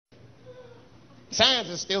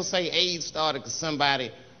Scientists still say AIDS started because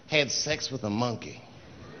somebody had sex with a monkey.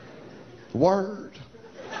 Word.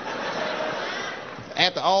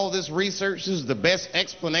 After all this research, this is the best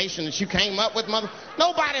explanation that you came up with, mother.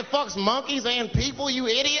 Nobody fucks monkeys and people, you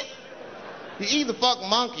idiot. You either fuck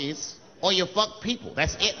monkeys or you fuck people.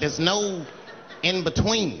 That's it. There's no in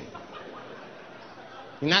between.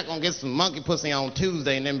 You're not gonna get some monkey pussy on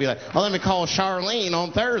Tuesday and then be like, oh, let me call Charlene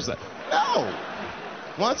on Thursday. No.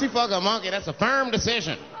 Once you fuck a monkey, that's a firm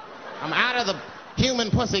decision. I'm out of the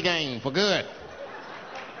human pussy game for good.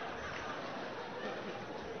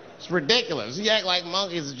 It's ridiculous. You act like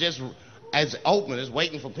monkeys are just as open as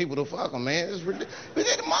waiting for people to fuck them, man. It's ridiculous.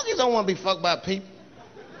 The monkeys don't want to be fucked by people.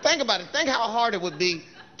 Think about it. Think how hard it would be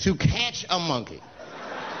to catch a monkey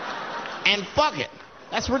and fuck it.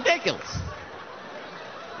 That's ridiculous.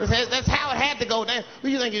 That's how it had to go down.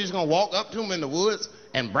 What, you think you're just gonna walk up to him in the woods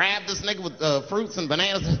and bribe this nigga with fruits and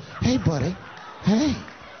bananas? Hey, buddy. Hey.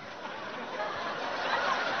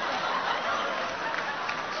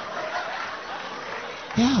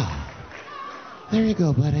 Yeah. There you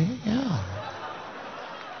go, buddy. Yeah.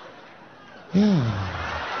 Yeah.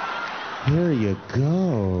 Here you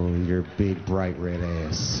go, your big bright red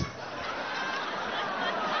ass.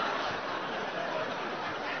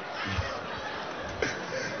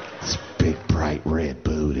 It's big bright red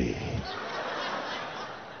booty.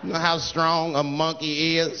 You know how strong a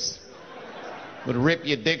monkey is? Would rip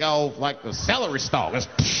your dick off like a celery stalk. It's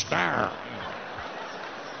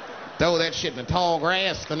throw that shit in the tall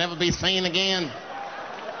grass to never be seen again.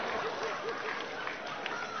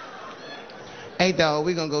 Hey, dog,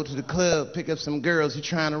 we gonna go to the club, pick up some girls. You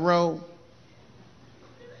trying to roll?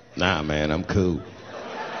 Nah, man, I'm cool.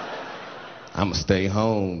 I'ma stay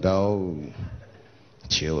home, dog.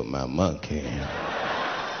 Chill with my monkey.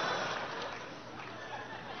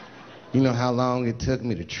 You know how long it took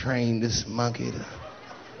me to train this monkey to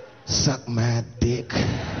suck my dick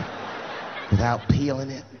without peeling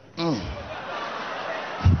it?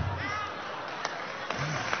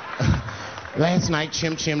 Last night,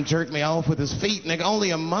 Chim Chim jerked me off with his feet. Nigga,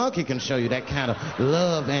 only a monkey can show you that kind of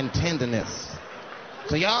love and tenderness.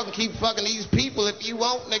 So y'all can keep fucking these people if you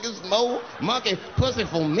want, niggas. More monkey pussy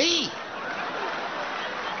for me.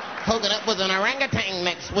 Hooking up with an orangutan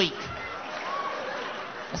next week.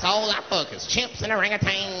 That's all I fuck is chimps and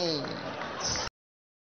orangutans.